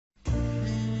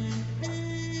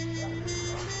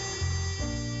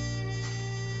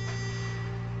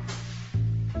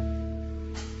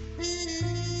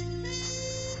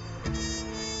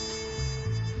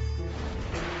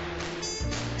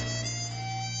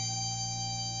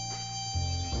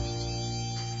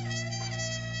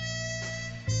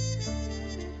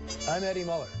I'm Eddie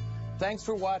Muller. Thanks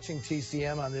for watching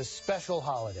TCM on this special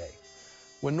holiday.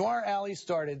 When Noir Alley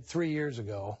started 3 years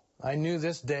ago, I knew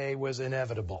this day was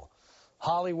inevitable.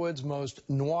 Hollywood's most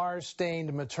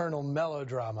noir-stained maternal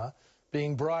melodrama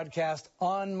being broadcast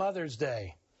on Mother's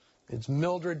Day. It's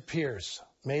Mildred Pierce,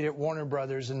 made at Warner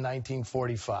Brothers in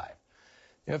 1945.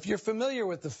 Now, if you're familiar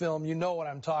with the film, you know what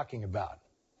I'm talking about.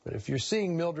 But if you're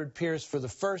seeing Mildred Pierce for the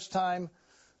first time,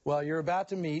 well, you're about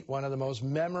to meet one of the most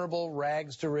memorable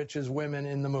rags-to-riches women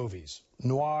in the movies,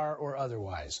 noir or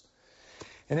otherwise.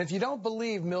 And if you don't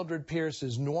believe Mildred Pierce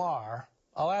is noir,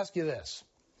 I'll ask you this.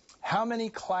 How many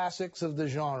classics of the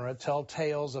genre tell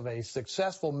tales of a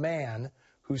successful man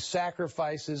who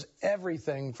sacrifices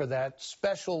everything for that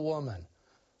special woman,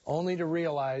 only to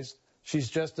realize she's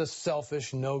just a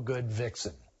selfish, no-good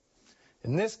vixen?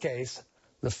 In this case,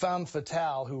 the femme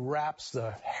fatale who wraps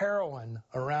the heroine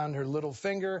around her little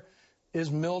finger is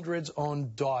Mildred's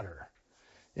own daughter.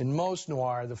 In most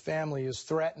noir, the family is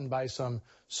threatened by some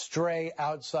stray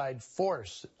outside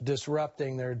force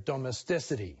disrupting their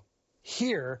domesticity.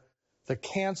 Here, the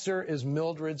cancer is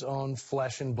Mildred's own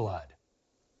flesh and blood.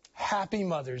 Happy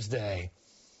Mother's Day.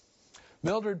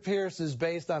 Mildred Pierce is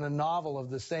based on a novel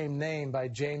of the same name by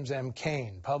James M.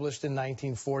 Cain, published in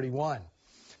 1941.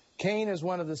 Cain is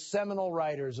one of the seminal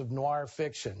writers of noir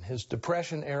fiction. His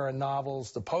Depression-era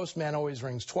novels, The Postman Always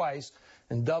Rings Twice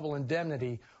and Double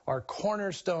Indemnity, are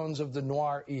cornerstones of the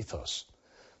noir ethos.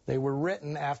 They were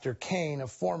written after Cain, a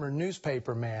former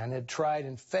newspaper man, had tried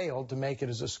and failed to make it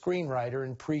as a screenwriter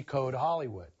in pre-code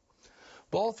Hollywood.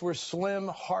 Both were slim,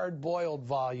 hard-boiled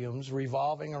volumes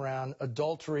revolving around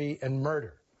adultery and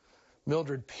murder.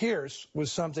 Mildred Pierce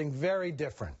was something very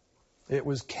different. It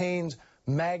was Cain's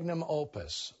magnum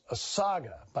opus, a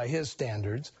saga by his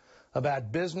standards,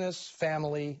 about business,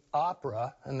 family,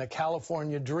 opera, and the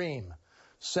California dream,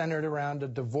 centered around a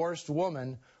divorced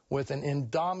woman with an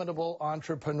indomitable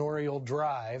entrepreneurial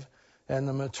drive and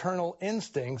the maternal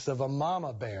instincts of a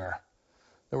mama bear.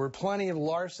 There were plenty of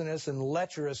larcenous and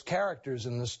lecherous characters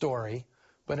in the story,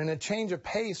 but in a change of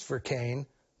pace for Cain,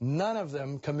 none of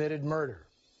them committed murder.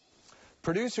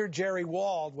 Producer Jerry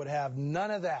Wald would have none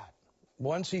of that.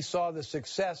 Once he saw the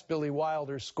success Billy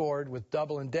Wilder scored with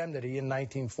Double Indemnity in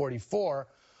 1944,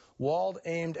 Wald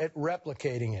aimed at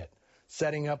replicating it,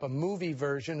 setting up a movie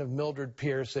version of Mildred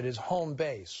Pierce at his home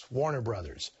base, Warner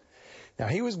Brothers. Now,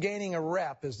 he was gaining a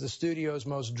rep as the studio's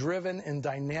most driven and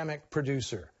dynamic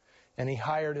producer, and he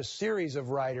hired a series of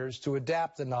writers to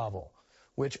adapt the novel,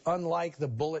 which, unlike the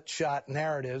bullet-shot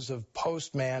narratives of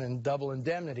Postman and Double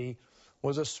Indemnity,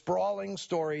 was a sprawling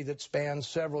story that spanned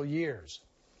several years.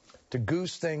 To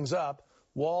goose things up,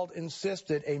 Wald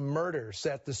insisted a murder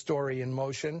set the story in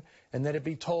motion and that it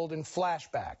be told in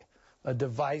flashback, a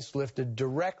device lifted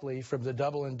directly from the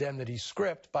Double Indemnity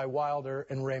script by Wilder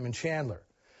and Raymond Chandler.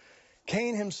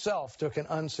 Cain himself took an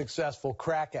unsuccessful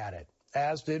crack at it,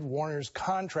 as did Warner's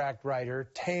contract writer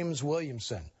Thames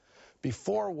Williamson,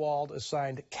 before Wald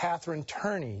assigned Catherine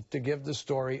Turney to give the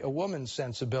story a woman's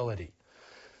sensibility.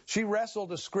 She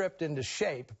wrestled a script into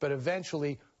shape, but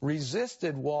eventually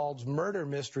resisted Wald's murder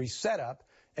mystery setup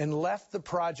and left the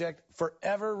project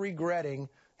forever regretting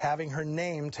having her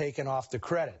name taken off the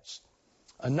credits.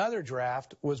 Another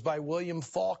draft was by William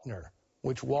Faulkner,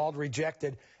 which Wald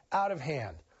rejected out of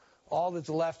hand. All that's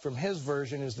left from his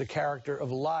version is the character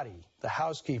of Lottie, the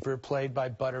housekeeper played by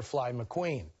Butterfly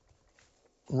McQueen.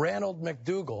 Ranald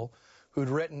McDougall, who'd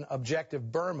written Objective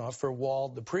Burma for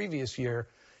Wald the previous year,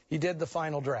 he did the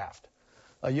final draft.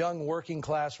 A young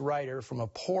working-class writer from a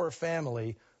poor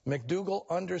family, McDougall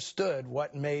understood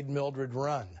what made Mildred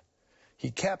run.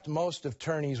 He kept most of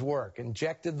Turney's work,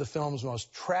 injected the film's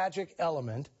most tragic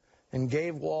element, and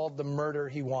gave Wald the murder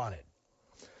he wanted.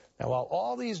 Now, while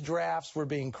all these drafts were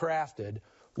being crafted,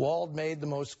 Wald made the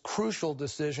most crucial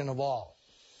decision of all,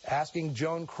 asking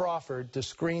Joan Crawford to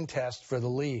screen test for the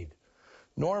lead.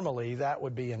 Normally, that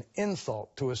would be an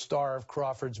insult to a star of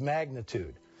Crawford's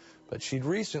magnitude, but she'd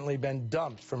recently been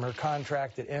dumped from her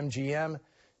contract at MGM,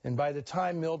 and by the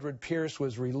time Mildred Pierce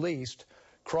was released,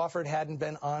 Crawford hadn't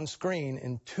been on screen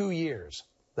in 2 years.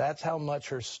 That's how much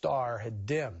her star had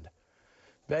dimmed.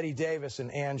 Bette Davis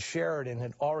and Ann Sheridan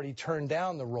had already turned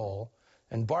down the role,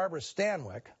 and Barbara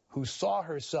Stanwyck, who saw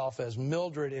herself as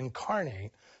Mildred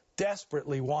incarnate,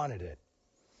 desperately wanted it.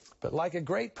 But like a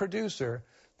great producer,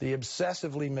 the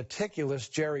obsessively meticulous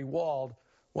Jerry Wald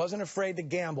wasn't afraid to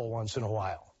gamble once in a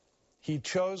while. He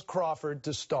chose Crawford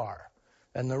to star,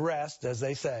 and the rest, as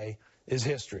they say, is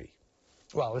history.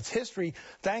 Well, it's history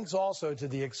thanks also to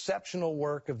the exceptional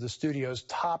work of the studio's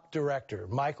top director,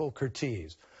 Michael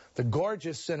Curtiz, the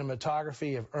gorgeous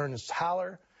cinematography of Ernest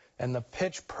Haller, and the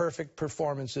pitch-perfect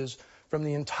performances from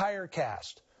the entire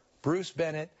cast: Bruce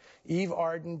Bennett, Eve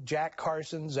Arden, Jack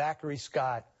Carson, Zachary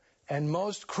Scott, and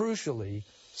most crucially,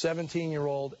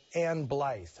 17-year-old Ann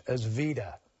Blythe as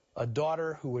Vida, a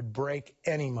daughter who would break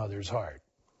any mother's heart.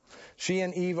 She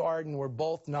and Eve Arden were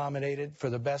both nominated for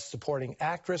the Best Supporting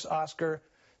Actress Oscar,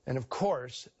 and of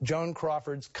course, Joan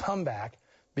Crawford's comeback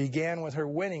began with her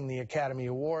winning the Academy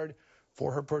Award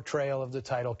for her portrayal of the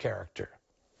title character.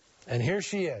 And here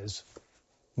she is,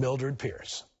 Mildred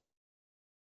Pierce.